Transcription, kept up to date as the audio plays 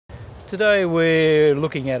Today we're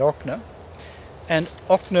looking at Ochna, and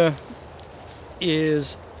Ochna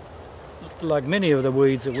is, like many of the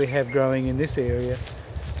weeds that we have growing in this area,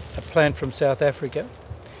 a plant from South Africa.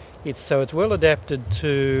 It's well adapted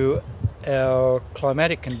to our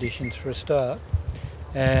climatic conditions for a start,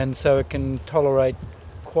 and so it can tolerate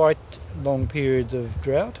quite long periods of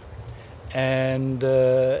drought, and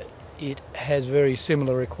it has very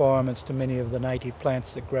similar requirements to many of the native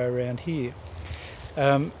plants that grow around here.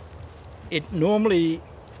 It normally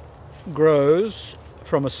grows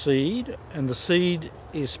from a seed, and the seed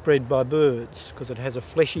is spread by birds because it has a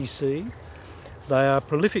fleshy seed. They are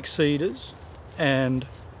prolific seeders and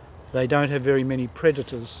they don't have very many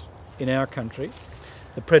predators in our country.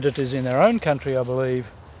 The predators in our own country, I believe,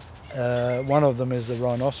 one of them is the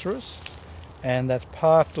rhinoceros, and that's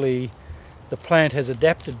partly the plant has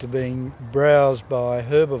adapted to being browsed by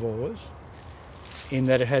herbivores in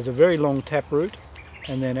that it has a very long taproot,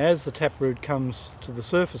 and then as the taproot comes to the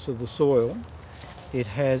surface of the soil, it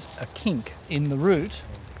has a kink in the root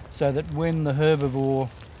so that when the herbivore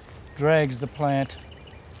drags the plant,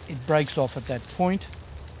 it breaks off at that point,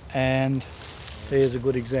 and there's a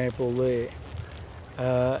good example there.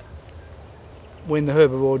 When the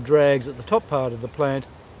herbivore drags at the top part of the plant,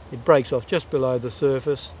 it breaks off just below the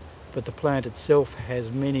surface, but the plant itself has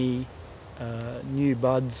many new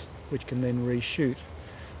buds which can then reshoot.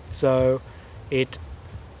 So it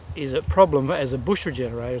is a problem as a bush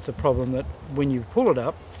regenerator. It's a problem that when you pull it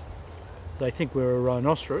up, they think we're a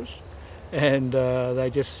rhinoceros, and they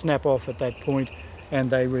just snap off at that point and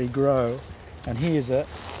they regrow. And here's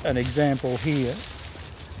an example here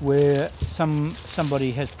where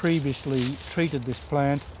somebody has previously treated this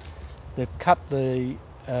plant. They've cut the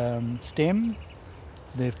stem,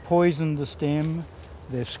 they've poisoned the stem,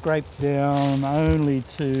 they've scraped down only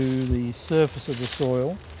to the surface of the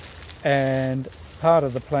soil, and part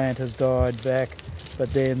of the plant has died back,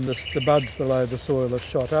 but then the buds below the soil have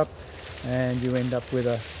shot up, and you end up with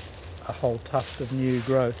a whole tuft of new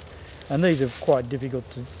growth. And these are quite difficult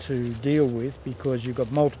to deal with because you've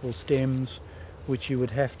got multiple stems which you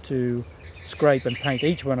would have to scrape and paint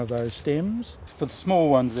each one of those stems. For the small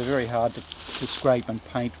ones, they're very hard to scrape and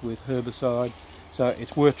paint with herbicide, so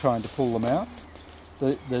it's worth trying to pull them out.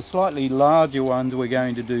 The slightly larger ones we're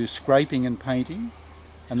going to do scraping and painting,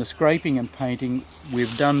 and the scraping and painting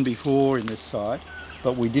we've done before in this site,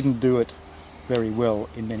 but we didn't do it very well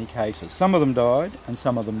in many cases. Some of them died and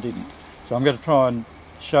some of them didn't. So I'm going to try and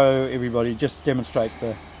show everybody, just demonstrate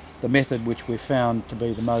the method which we've found to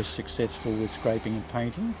be the most successful with scraping and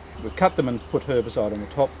painting. We cut them and put herbicide on the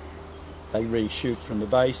top. They reshoot from the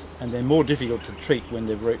base, and they're more difficult to treat when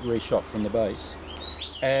they've reshot from the base.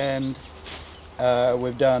 And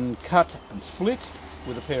we've done cut and split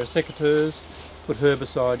with a pair of secateurs, put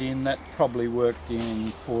herbicide in. That probably worked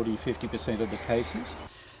in 40–50% of the cases.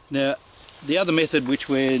 Now, the other method which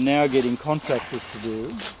we're now getting contractors to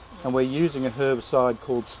do, and we're using a herbicide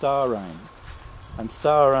called Star Rain. And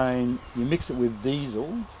Star Rain, you mix it with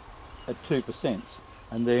diesel at 2%,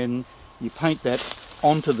 and then you paint that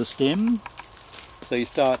onto the stem. So you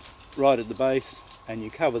start right at the base and you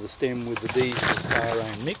cover the stem with the diesel Star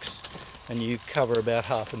Rain mix, and you cover about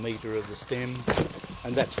 ½ a metre of the stem,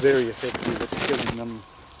 and that's very effective at killing them.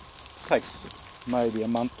 It takes maybe a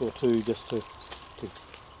month or two just to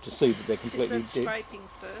see that they're completely dead. Is that scraping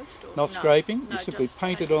first? Or Not scraping, you simply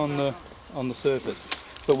paint it on the surface.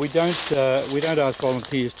 But we don't ask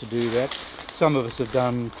volunteers to do that. Some of us have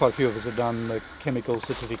done, quite a few of us have done the chemical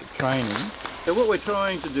certificate training. So what we're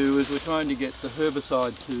trying to do is we're trying to get the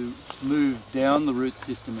herbicide to move down the root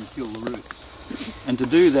system and kill the roots. And to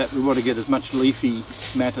do that, we want to get as much leafy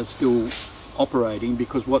matter still operating,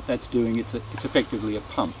 because what that's doing, it's effectively a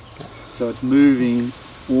pump. So it's moving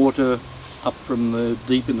water up from the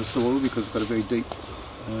deep in the soil, because it's got a very deep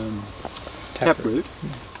taproot,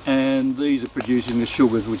 and these are producing the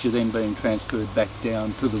sugars which are then being transferred back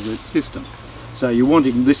down to the root system. So you're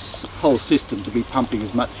wanting this whole system to be pumping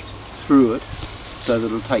as much through it so that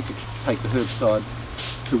it'll take the herbicide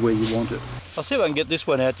to where you want it. I'll see if I can get this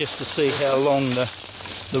one out just to see how long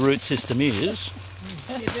the root system is.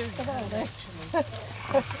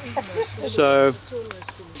 So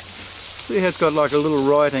see how it's got like a little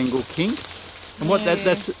right angle kink, and what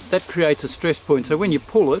that creates a stress point. So when you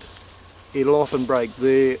pull it, it'll often break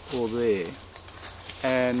there or there,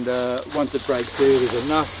 and once it breaks there, there's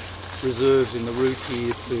enough reserves in the root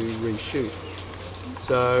here to reshoot.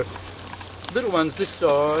 So little ones this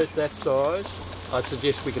size, that size, I'd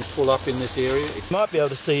suggest we can pull up in this area. You might be able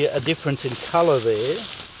to see a difference in colour there.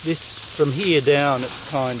 This, from here down, it's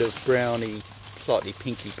kind of browny, slightly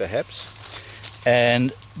pinky perhaps.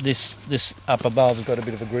 and this up above has got a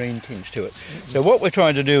bit of a green tinge to it. So what we're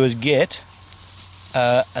trying to do is get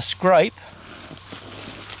a scrape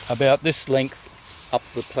about this length up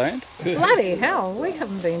the plant. Bloody hell, we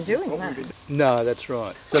haven't been doing that. No, that's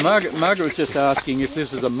right. So Margaret was just asking if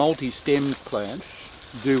this is a multi-stemmed plant,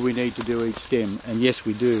 do we need to do each stem? And yes,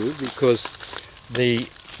 we do, because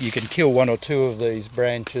you can kill one or two of these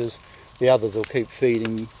branches, the others will keep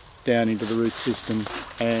feeding down into the root system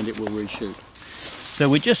and it will reshoot. So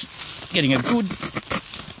we're just getting a good,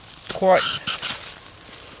 quite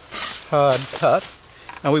hard cut,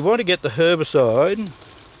 and we want to get the herbicide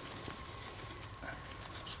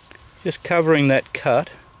just covering that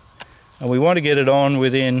cut, and we want to get it on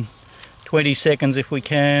within 20 seconds if we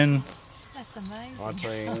can. That's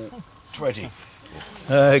amazing. 19, 20.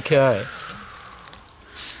 Okay.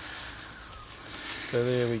 So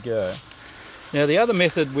there we go. Now the other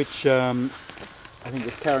method, which I think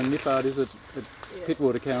it's Karen Nippard is at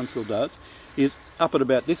Pittwater Council does, is up at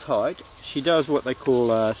about this height. She does what they call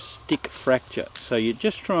a stick fracture. So you're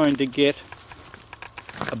just trying to get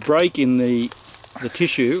a break in the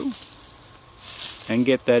tissue and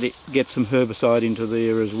get some herbicide into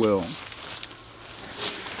there as well.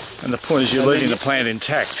 And the point is you're leaving the plant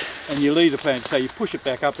intact. And you leave the plant, so you push it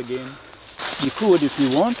back up again. You could, if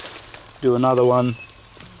you want, do another one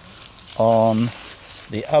on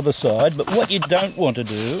the other side, but what you don't want to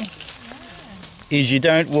do is you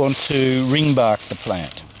don't want to ring bark the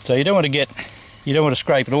plant. So you don't want to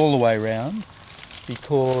scrape it all the way around,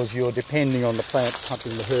 because you're depending on the plant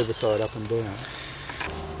pumping the herbicide up and down.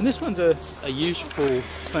 And this one's a useful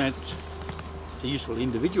plant, it's a useful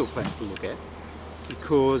individual plant to look at,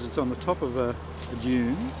 because it's on the top of a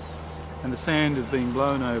dune and the sand is being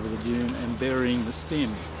blown over the dune and burying the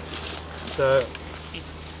stem. So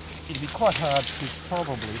it'd be quite hard to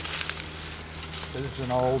probably, so this is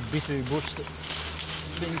an old bitu bush that's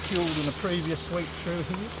been killed in a previous sweep through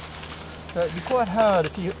here. So it'd be quite hard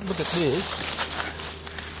if you look at this.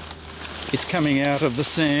 It's coming out of the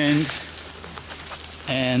sand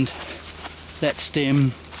and that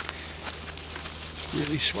stem is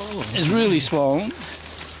really swollen,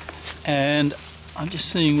 and I'm just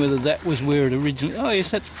seeing whether that was where it originally, oh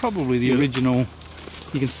yes, that's probably the original.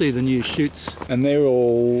 You can see the new shoots, and they're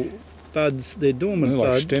all buds, they're dormant buds.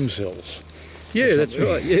 Like stem cells. Yeah, that's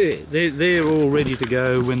right, yeah. They're all ready to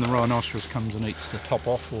go when the rhinoceros comes and eats the top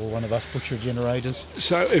off, or one of us butcher generators.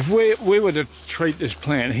 So if we were to treat this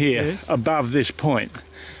plant here above this point,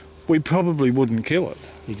 we probably wouldn't kill it.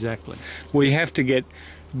 Exactly. We have to get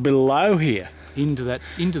below here. Into that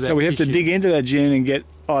So we have to tissue. dig into that dune and get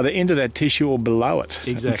either into that tissue or below it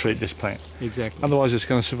and treat this plant. Exactly. Otherwise it's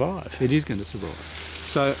going to survive. It is going to survive.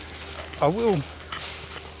 So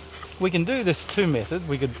we can do this two methods.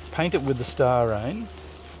 We could paint it with the star rain,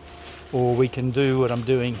 or we can do what I'm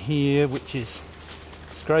doing here, which is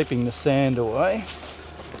scraping the sand away.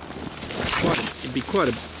 It'd be quite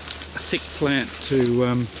a thick plant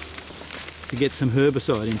to get some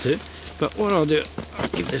herbicide into. But what I'll do, I'll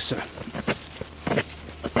give this a,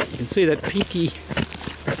 you can see that pinky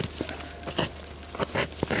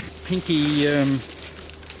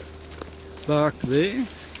bark there.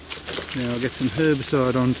 Now I'll get some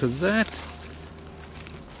herbicide onto that,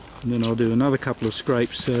 and then I'll do another couple of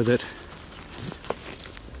scrapes so that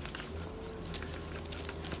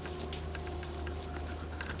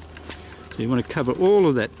you want to cover all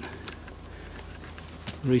of that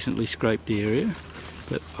recently scraped area,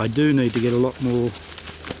 but I do need to get a lot more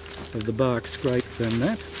of the bark scraped than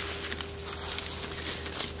that.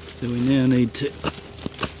 So we now need to,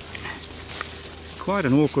 it's quite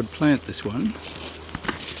an awkward plant, this one.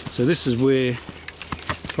 So this is where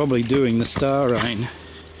probably doing the star rain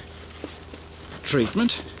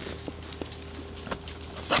treatment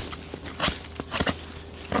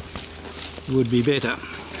would be better,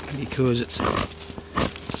 because it's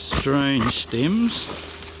strange stems,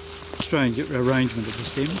 strange arrangement of the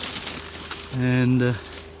stems, and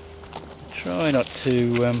try not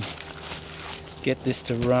to get this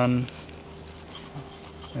to run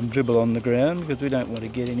and dribble on the ground, because we don't want to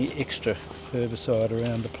get any extra herbicide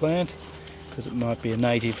around the plant, because it might be a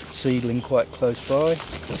native seedling quite close by.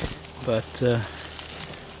 But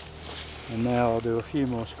and now I'll do a few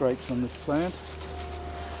more scrapes on this plant.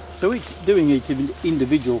 So doing each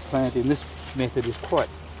individual plant in this method is quite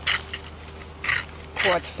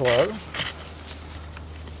slow.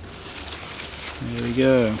 There we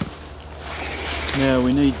go. Now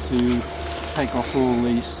we need to take off all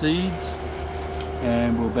these seeds,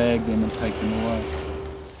 and we'll bag them and take them away.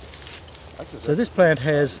 So this plant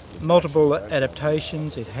has multiple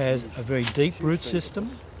adaptations. It has a very deep root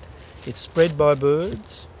system. It's spread by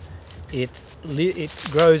birds. It it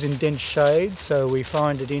grows in dense shade, so we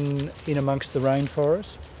find it in amongst the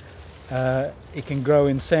rainforest. It can grow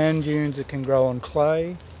in sand dunes, it can grow on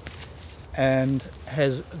clay, and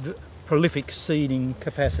has prolific seeding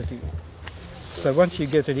capacity. So once you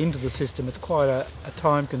get it into the system, it's quite a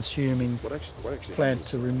time-consuming plant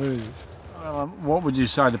to remove. What would you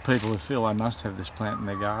say to people who feel they must have this plant in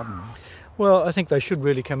their garden? Well, I think they should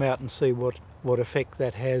really come out and see what effect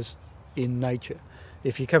that has in nature.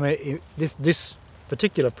 If you come out, this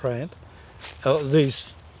particular plant,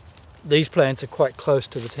 these plants are quite close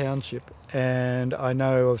to the township, and I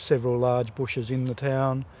know of several large bushes in the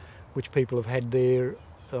town which people have had there,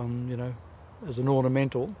 you know, as an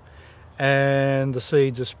ornamental, and the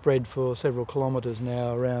seeds are spread for several kilometres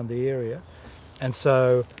now around the area, and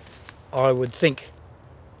so I would think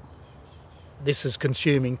this is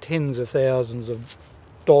consuming tens of thousands of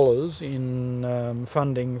dollars in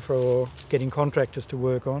funding for getting contractors to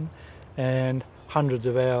work on, and hundreds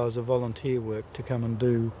of hours of volunteer work to come and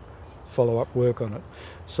do follow-up work on it.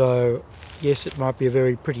 So yes, it might be a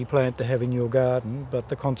very pretty plant to have in your garden, but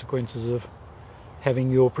the consequences of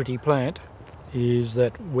having your pretty plant is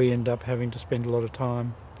that we end up having to spend a lot of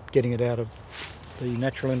time getting it out of the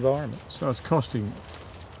natural environment. So it's costing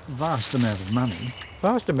vast amount of money.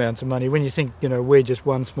 Vast amounts of money when you think, you know, we're just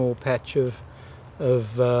one small patch of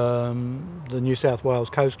the New South Wales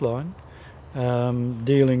coastline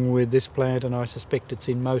dealing with this plant, and I suspect it's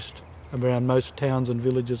in around most towns and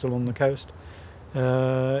villages along the coast.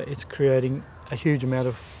 It's creating a huge amount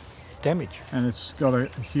of damage. And it's got a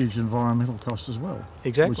huge environmental cost as well.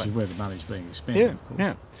 Exactly. Which is where the money's being expended, Yeah, of course.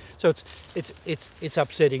 yeah. So it's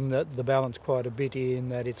upsetting the balance quite a bit in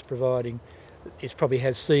that it's providing, it probably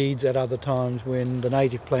has seeds at other times when the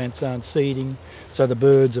native plants aren't seeding, so the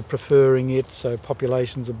birds are preferring it, so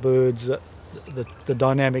populations of birds, the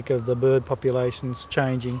dynamic of the bird population's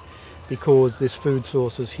changing because this food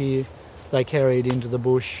source is here. They carry it into the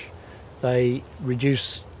bush, they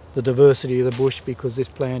reduce the diversity of the bush because this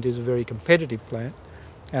plant is a very competitive plant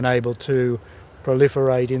and able to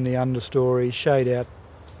proliferate in the understory, shade out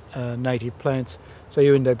native plants, so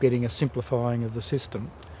you end up getting a simplifying of the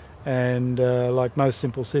system. And like most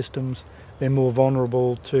simple systems, they're more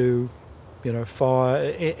vulnerable to, you know,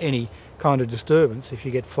 fire, any kind of disturbance. If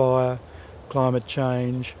you get fire, climate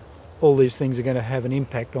change, all these things are going to have an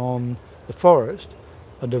impact on the forest.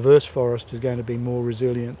 A diverse forest is going to be more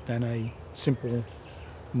resilient than a simple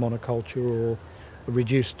monoculture or a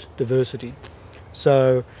reduced diversity.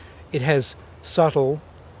 So it has subtle,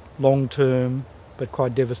 long-term, but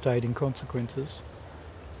quite devastating consequences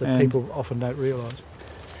that people often don't realise.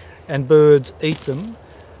 And birds eat them,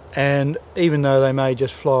 and even though they may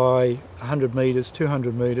just fly 100 metres,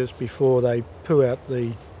 200 metres before they poo out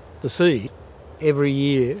the seed, every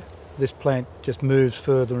year this plant just moves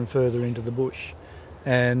further and further into the bush,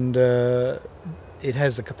 and it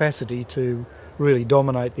has the capacity to really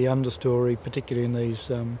dominate the understory, particularly in these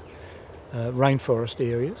rainforest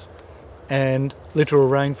areas. And littoral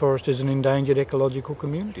rainforest is an endangered ecological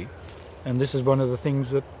community, and this is one of the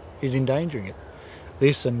things that is endangering it.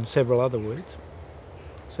 This and several other weeds.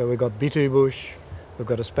 So we've got bitu bush, we've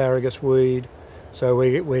got asparagus weed, so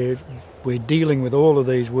we're dealing with all of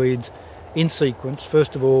these weeds in sequence.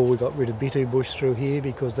 First of all, we got rid of bitu bush through here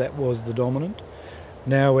because that was the dominant.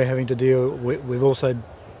 Now we're having to we've also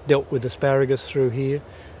dealt with asparagus through here.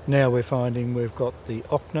 Now we're finding we've got the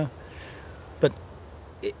Ochna. But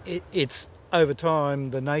it's over time,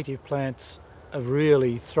 the native plants are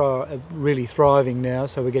really thriving now,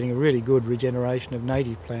 so we're getting a really good regeneration of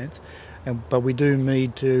native plants. But we do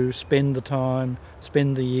need to spend the time,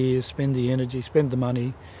 spend the years, spend the energy, spend the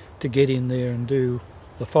money to get in there and do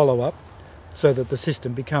the follow-up so that the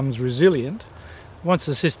system becomes resilient. Once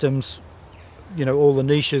the system's, you know, all the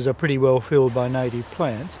niches are pretty well filled by native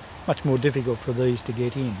plants, much more difficult for these to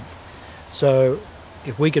get in. So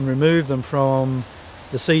if we can remove them from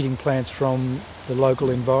the seeding plants from the local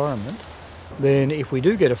environment, then if we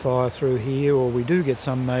do get a fire through here or we do get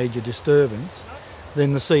some major disturbance,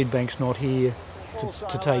 then the seed bank's not here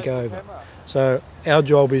to take over. So our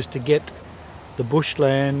job is to get the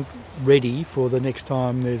bushland ready for the next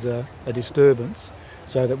time there's a disturbance,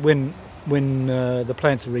 so that when the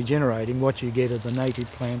plants are regenerating, what you get are the native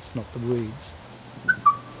plants, not the weeds.